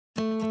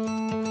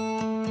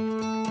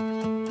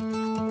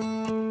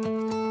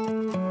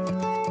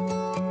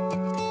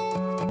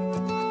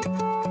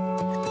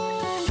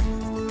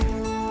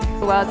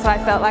world, so I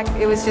felt like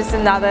it was just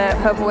another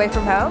home away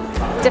from home,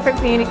 different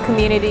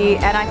community,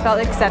 and I felt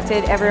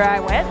accepted everywhere I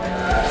went.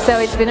 So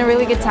it's been a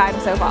really good time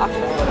so far.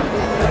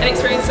 And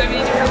experience so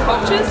many different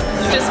cultures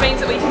just means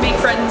that we can be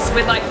friends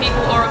with like people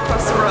all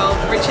across the world,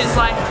 which is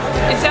like,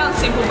 it sounds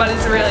simple but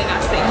it's a really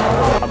nice thing.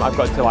 I've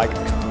got to like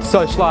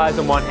socialise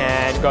on one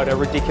hand, go to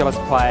ridiculous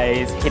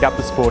plays, hit up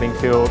the sporting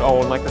field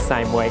all in like the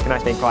same week, and I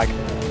think like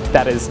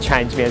that has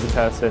changed me as a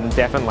person,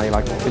 definitely,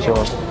 like for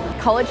sure.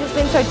 College has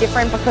been so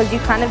different because you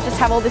kind of just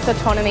have all this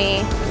autonomy.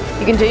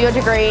 You can do your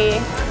degree,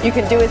 you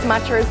can do as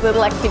much or as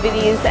little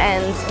activities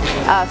and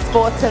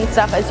sports and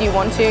stuff as you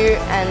want to,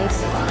 and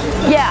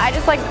yeah, I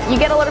just like, you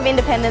get a lot of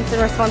independence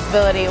and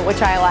responsibility,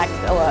 which I liked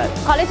a lot.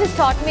 College has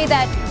taught me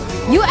that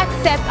you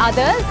accept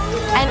others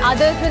and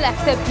others will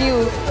accept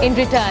you in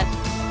return.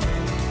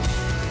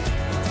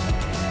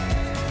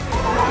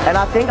 And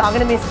I think I'm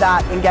going to miss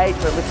that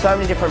engagement with so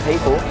many different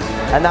people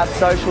and that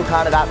social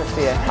kind of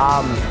atmosphere.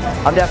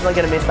 I'm definitely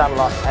going to miss that a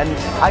lot. And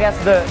I guess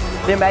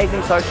the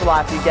amazing social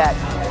life you get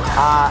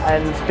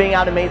and being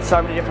able to meet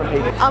so many different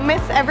people. I'll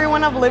miss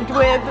everyone I've lived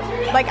with.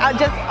 Like I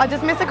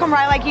just miss the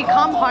camaraderie. Like you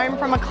come home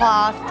from a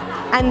class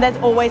and there's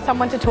always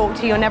someone to talk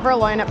to. You're never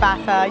alone at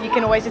Baxter. You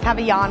can always just have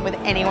a yarn with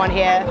anyone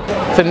here.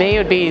 For me, it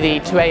would be the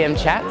 2 AM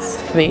chats,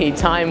 the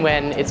time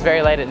when it's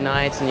very late at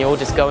night and you all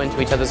just go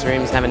into each other's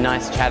rooms and have a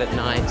nice chat at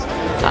night.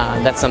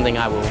 That's something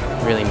I will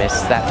really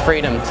miss, that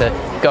freedom to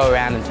go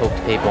around and talk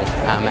to people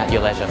at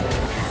your leisure.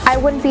 I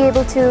wouldn't be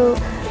able to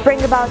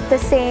bring about the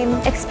same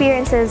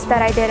experiences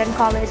that I did in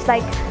college,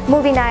 like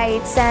movie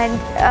nights and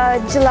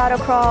gelato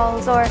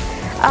crawls or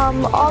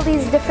all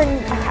these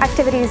different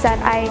activities that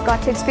I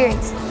got to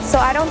experience. So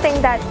I don't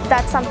think that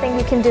that's something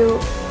you can do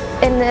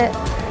in the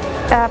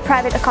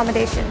private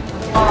accommodation.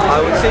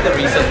 I would say the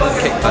recent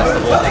mooncake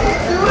festival.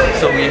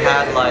 So we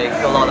had like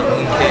a lot of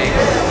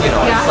mooncakes. You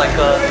know, it's like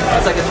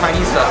a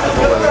Chinese festival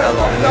where we had a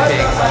lot of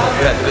mooncakes.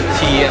 We had good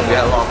tea and we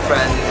had a lot of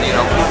friends. You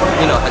know,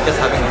 just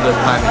having a good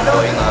time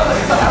enjoying a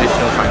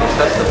traditional Chinese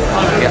festival.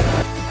 Yeah.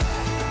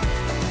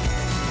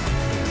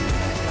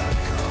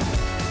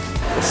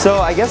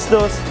 So I guess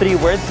those 3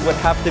 words would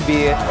have to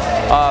be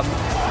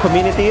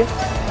community,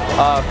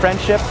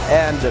 friendship,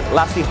 and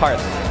lastly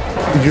heart.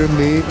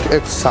 Unique,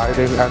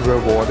 exciting, and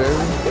rewarding.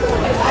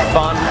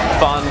 Fun,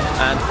 fun,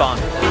 and fun.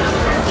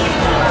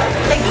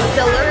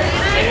 Exhilarating.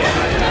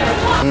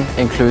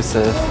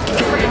 Inclusive.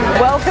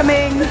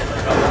 Welcoming.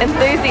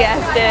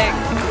 Enthusiastic.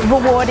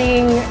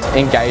 Rewarding.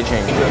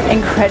 Engaging.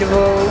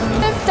 Incredible.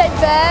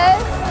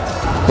 Diverse.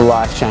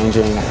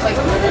 Life-changing.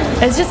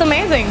 It's just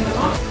amazing.